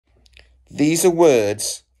These are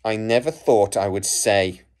words I never thought I would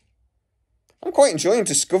say. I'm quite enjoying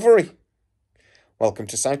Discovery. Welcome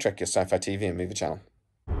to Sidetrack, your sci-fi TV and movie channel.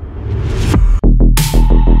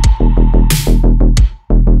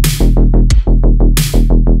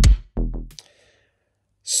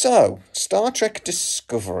 So, Star Trek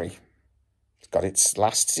Discovery. It's got its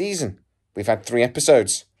last season. We've had 3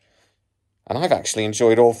 episodes. And I've actually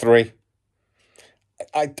enjoyed all 3.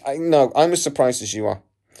 I know, I'm as surprised as you are.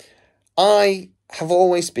 I have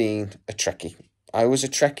always been a Trekkie. I was a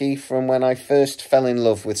Trekkie from when I first fell in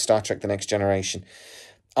love with Star Trek The Next Generation.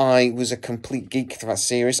 I was a complete geek for that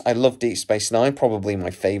series. I loved Deep Space Nine, probably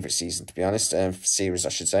my favourite season, to be honest. Series, I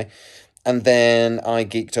should say. And then I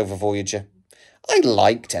geeked over Voyager. I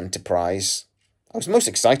liked Enterprise. I was most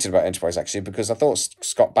excited about Enterprise, actually, because I thought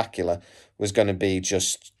Scott Bakula was going to be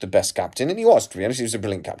just the best captain. And he was, to be honest. He was a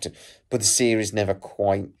brilliant captain. But the series never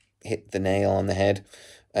quite hit the nail on the head.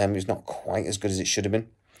 It was not quite as good as it should have been.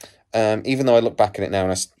 Even though I look back at it now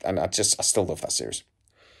and I still love that series.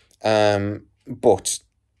 But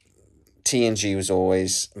TNG was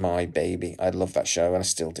always my baby. I love that show and I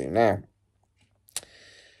still do now.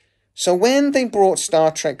 So when they brought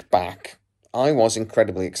Star Trek back, I was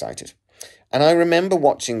incredibly excited. And I remember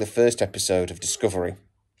watching the first episode of Discovery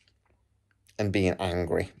and being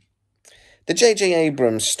angry. The J.J.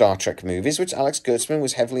 Abrams Star Trek movies, which Alex Kurtzman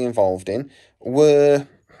was heavily involved in, were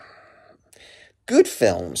good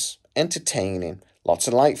films, entertaining, lots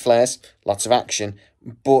of light flares, lots of action,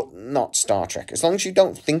 but not Star Trek. As long as you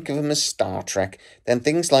don't think of them as Star Trek, then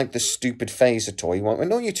things like the stupid phaser toy won't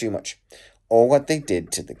annoy you too much, or what they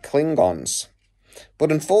did to the Klingons.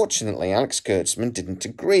 But unfortunately, Alex Kurtzman didn't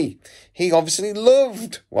agree. He obviously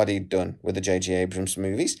loved what he'd done with the J.J. Abrams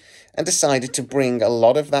movies and decided to bring a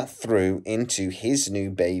lot of that through into his new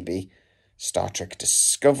baby, Star Trek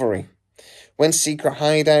Discovery. When Secret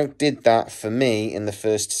Hideout did that for me in the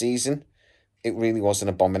first season, it really was an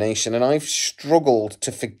abomination, and I've struggled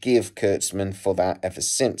to forgive Kurtzman for that ever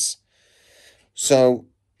since. So,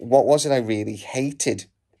 what was it I really hated?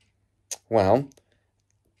 Well,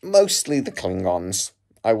 mostly the Klingons,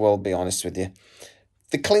 I will be honest with you.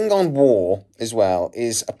 The Klingon War, as well,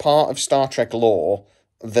 is a part of Star Trek lore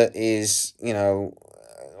that is, there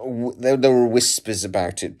were whispers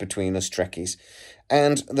about it between us Trekkies.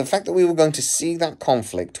 And the fact that we were going to see that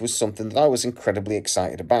conflict was something that I was incredibly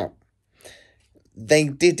excited about. They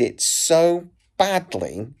did it so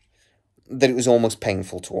badly that it was almost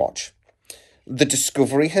painful to watch. The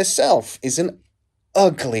Discovery herself is an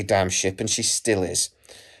ugly damn ship, and she still is.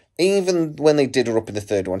 Even when they did her up in the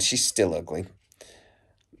third one, she's still ugly.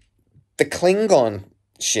 The Klingon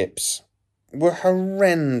ships were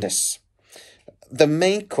horrendous. The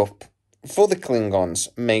makeup for the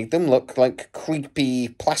Klingons made them look like creepy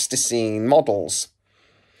plasticine models.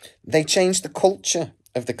 They changed the culture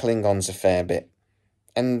of the Klingons a fair bit,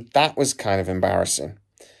 and that was kind of embarrassing.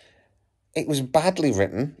 It was badly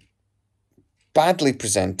written, badly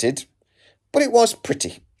presented, but it was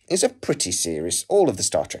pretty. It's a pretty series. All of the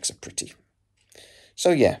Star Treks are pretty.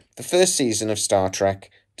 So yeah, the first season of Star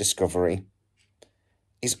Trek Discovery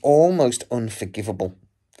is almost unforgivable.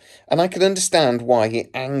 And I can understand why it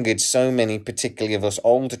angered so many, particularly of us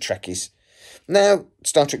older Trekkies. Now,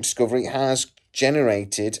 Star Trek Discovery has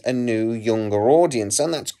generated a new, younger audience,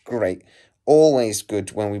 and that's great. Always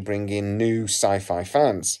good when we bring in new sci-fi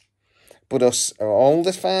fans. But us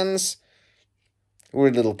older fans, we're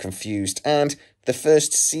a little confused. And the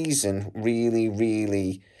first season really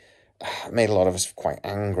made a lot of us quite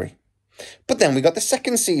angry. But then we got the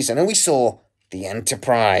second season and we saw the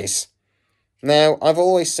Enterprise. Now, I've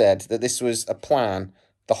always said that this was a plan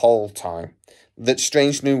the whole time, that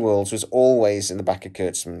Strange New Worlds was always in the back of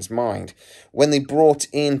Kurtzman's mind. When they brought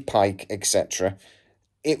in Pike, etc.,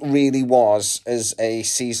 it really was as a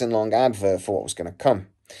season-long advert for what was going to come.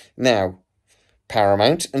 Now,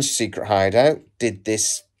 Paramount and Secret Hideout did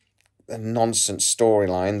this nonsense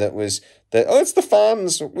storyline that was that, it's the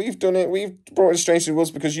fans, we've done it, we've brought in Strange New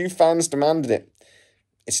Worlds because you fans demanded it.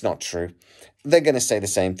 It's not true. They're going to say the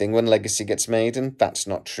same thing when Legacy gets made, and that's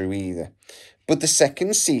not true either. But the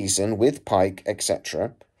second season with Pike,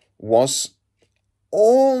 etc., was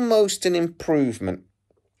almost an improvement.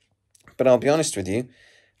 But I'll be honest with you,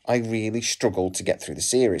 I really struggled to get through the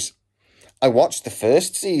series. I watched the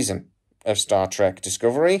first season of Star Trek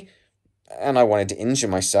Discovery, and I wanted to injure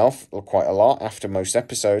myself quite a lot after most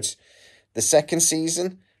episodes. The second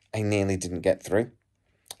season, I nearly didn't get through.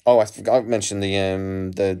 Oh, I forgot I mentioned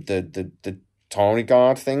the Tawny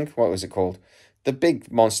Guard thing. What was it called? The big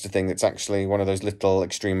monster thing that's actually one of those little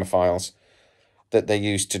extremophiles. that they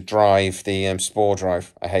used to drive the spore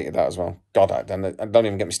drive. I hated that as well. God, don't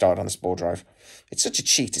even get me started on the spore drive. It's such a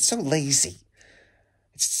cheat. It's so lazy.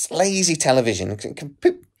 It's lazy television. It can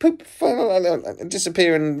poop,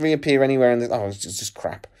 disappear and reappear anywhere. And it's just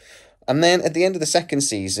crap. And then at the end of the second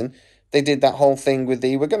season, they did that whole thing with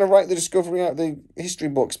we're going to write the Discovery out of the history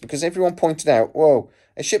books because everyone pointed out, whoa,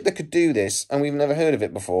 a ship that could do this and we've never heard of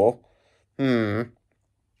it before.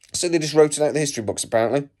 So they just wrote it out of the history books,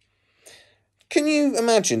 apparently. Can you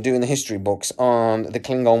imagine doing the history books on the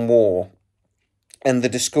Klingon War and the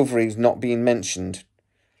Discoveries not being mentioned?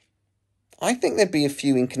 I think there'd be a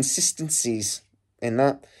few inconsistencies in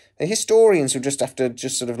that. The historians would just have to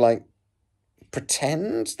sort of like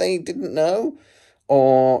pretend they didn't know,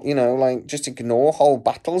 or, like just ignore whole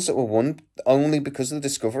battles that were won only because of the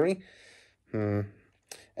Discovery.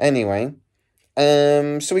 Anyway,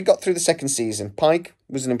 so we got through the second season. Pike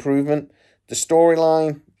was an improvement. The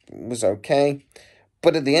storyline was okay.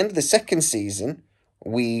 But at the end of the second season,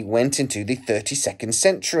 we went into the 32nd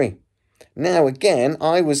century. Now, again,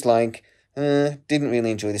 I was like, didn't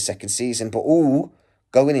really enjoy the second season, but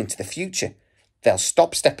going into the future, they'll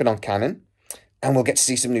stop stepping on canon, and we'll get to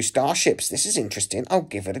see some new starships. This is interesting. I'll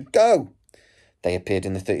give it a go. They appeared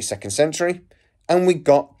in the 32nd century, and we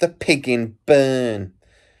got the Piggin burn.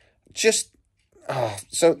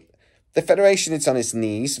 So the Federation is on its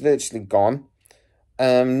knees, virtually gone.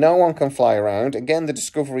 No one can fly around. Again, the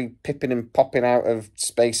Discovery pipping and popping out of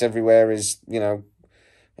space everywhere is,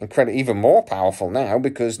 incredible, even more powerful now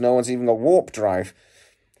because no one's even got warp drive.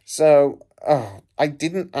 So, I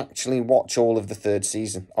didn't actually watch all of the third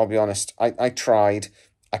season, I'll be honest. I tried.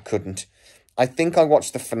 I couldn't. I think I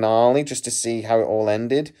watched the finale just to see how it all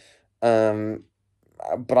ended.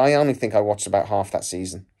 But I only think I watched about half that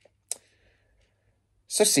season.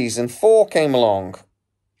 So season 4 came along.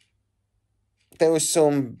 There was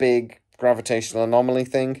some big gravitational anomaly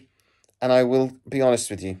thing. And I will be honest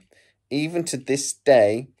with you, even to this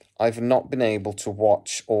day, I've not been able to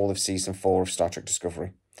watch all of season 4 of Star Trek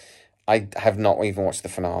Discovery. I have not even watched the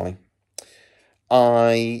finale.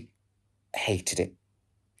 I hated it.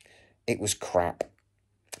 It was crap.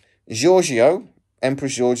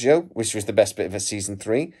 Empress Giorgio, which was the best bit of season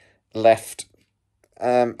 3, left.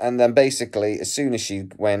 And then basically, as soon as she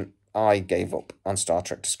went, I gave up on Star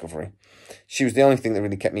Trek Discovery. She was the only thing that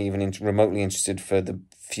really kept me even remotely interested for the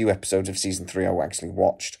few episodes of season 3 I actually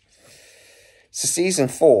watched. So season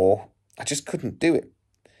 4, I just couldn't do it.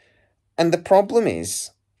 And the problem is,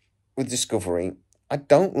 with Discovery, I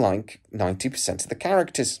don't like 90% of the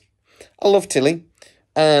characters. I love Tilly.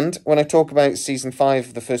 And when I talk about season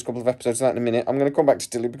 5, the first couple of episodes of that in a minute, I'm going to come back to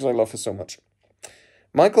Tilly because I love her so much.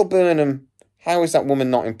 Michael Burnham, how is that woman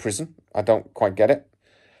not in prison? I don't quite get it.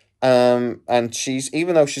 And she's,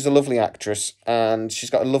 even though she's a lovely actress and she's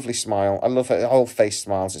got a lovely smile, I love her whole face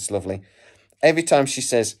smiles, it's lovely. Every time she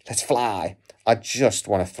says, let's fly, I just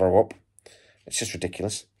want to throw up. It's just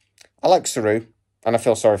ridiculous. I like Saru, and I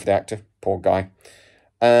feel sorry for the actor, poor guy.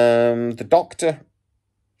 The Doctor,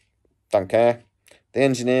 don't care. The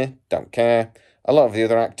Engineer, don't care. A lot of the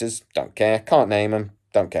other actors, don't care. Can't name them,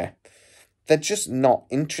 don't care. They're just not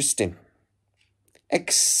interesting.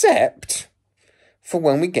 Except for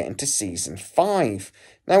when we get into season 5.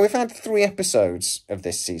 Now, we've had 3 episodes of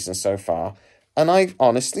this season so far, and I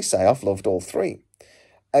honestly say I've loved all 3.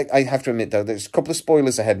 I have to admit, though, there's a couple of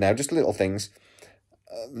spoilers ahead now, just little things.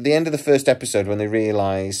 The end of the first episode, when they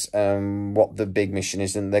realise what the big mission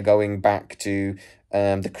is, and they're going back to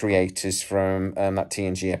the creators from that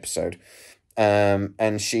TNG episode,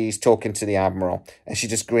 and she's talking to the Admiral, and she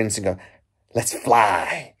just grins and goes, let's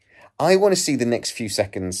fly. I want to see the next few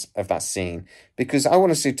seconds of that scene, because I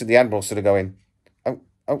want to see to the Admiral sort of going,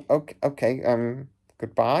 okay,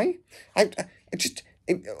 goodbye. I just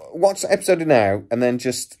watch the episode now and then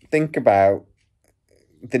just think about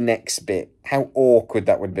the next bit, how awkward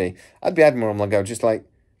that would be. I'd be Admiral and I'd go just like,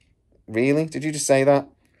 really? Did you just say that?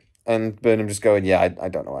 And Burnham just going, yeah, I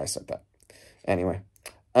don't know why I said that. Anyway,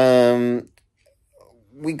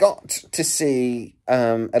 we got to see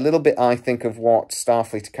a little bit, I think, of what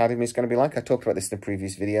Starfleet Academy is going to be like. I talked about this in a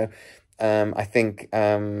previous video. I think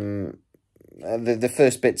the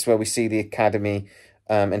first bits where we see the Academy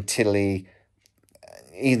and Tilly,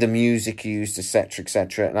 the music used, etc.,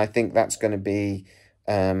 etc. And I think that's going to be,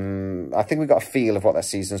 I think we got a feel of what that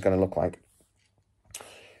season is going to look like.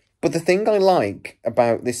 But the thing I like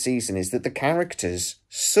about this season is that the characters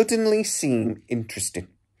suddenly seem interesting.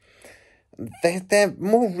 They're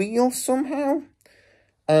more real somehow.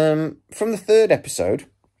 From the third episode,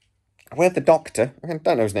 where the Doctor, I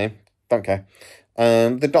don't know his name, don't care.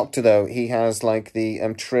 The Doctor, though, he has like the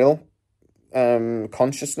Trill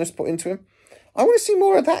consciousness put into him. I want to see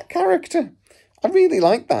more of that character. I really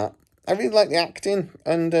like that. I really like the acting,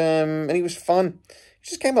 and he was fun. He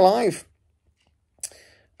just came alive.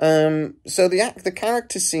 So the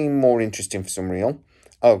characters seem more interesting for some real.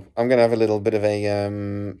 Oh, I'm gonna have a little bit of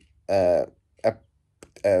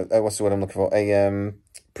what's the word I'm looking for? A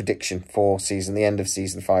prediction for the end of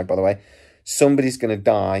season 5. By the way, somebody's gonna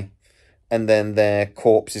die, and then their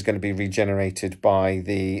corpse is going to be regenerated by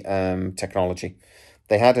the technology.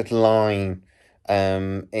 They had a line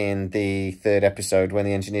in the 3rd episode when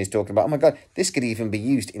the engineer's talking about, oh my god, this could even be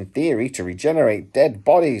used in theory to regenerate dead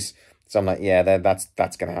bodies. So I'm like, yeah, that's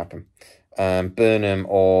going to happen. Burnham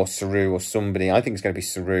or Saru or somebody, I think it's going to be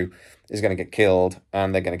Saru, is going to get killed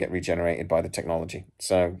and they're going to get regenerated by the technology.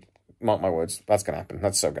 So mark my words, that's going to happen.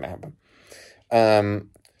 That's so going to happen.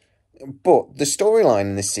 But the storyline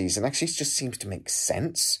in this season actually just seems to make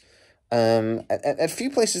sense. At a few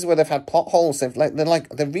places where they've had plot holes, they're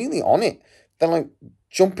really on it. They're like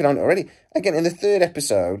jumping on it already. Again, in the 3rd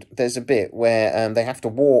episode, there's a bit where they have to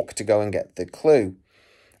walk to go and get the clue.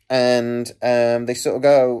 And they sort of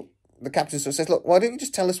go, the captain sort of says, look, why don't you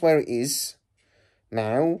just tell us where it is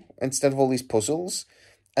now instead of all these puzzles?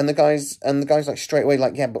 And the guy's like straight away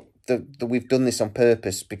like, yeah, but we've done this on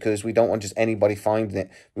purpose because we don't want just anybody finding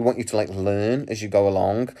it. We want you to like learn as you go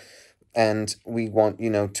along. And we want,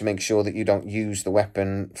 to make sure that you don't use the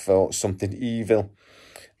weapon for something evil.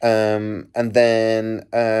 And then,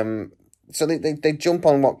 so they jump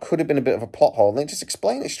on what could have been a bit of a plot hole. And they just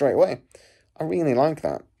explain it straight away. I really like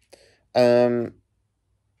that.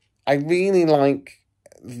 I really like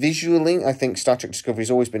visually, I think Star Trek Discovery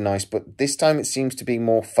has always been nice, but this time it seems to be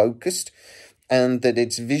more focused and that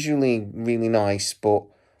it's visually really nice, but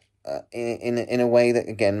in a way that,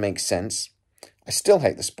 again, makes sense. I still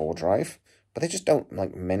hate the Spore Drive, but they just don't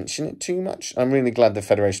mention it too much. I'm really glad the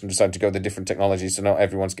Federation decided to go with the different technologies, so now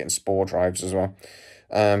everyone's getting Spore Drives as well,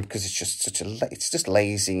 because it's just it's just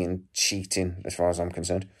lazy and cheating as far as I'm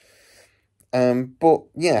concerned. But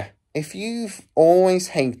yeah, if you've always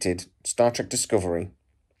hated Star Trek Discovery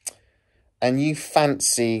and you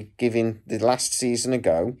fancy giving the last season a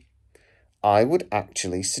go, I would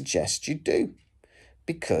actually suggest you do,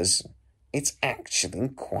 because it's actually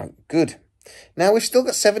quite good. Now, we've still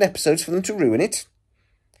got 7 episodes for them to ruin it,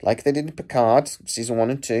 like they did in Picard, season 1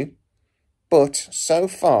 and 2, but so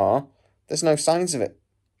far, there's no signs of it.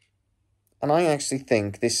 And I actually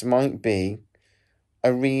think this might be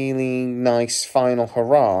a really nice final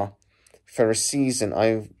hurrah for a series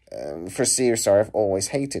I've always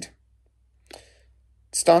hated.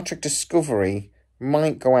 Star Trek Discovery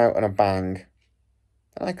might go out on a bang,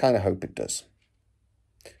 and I kind of hope it does.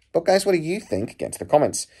 But guys, what do you think? Get to the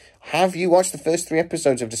comments. Have you watched the first 3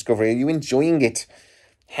 episodes of Discovery? Are you enjoying it?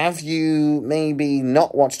 Have you maybe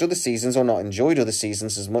not watched other seasons or not enjoyed other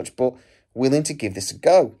seasons as much, but willing to give this a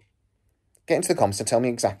go? Get into the comments and tell me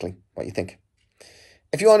exactly what you think.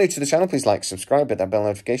 If you are new to the channel, please like, subscribe, hit that bell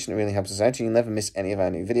notification. It really helps us out and you'll never miss any of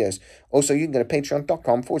our new videos. Also, you can go to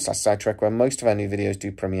patreon.com/SideTrek, where most of our new videos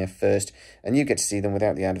do premiere first, and you get to see them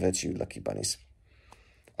without the adverts, you lucky bunnies.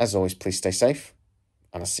 As always, please stay safe,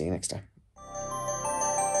 and I'll see you next time.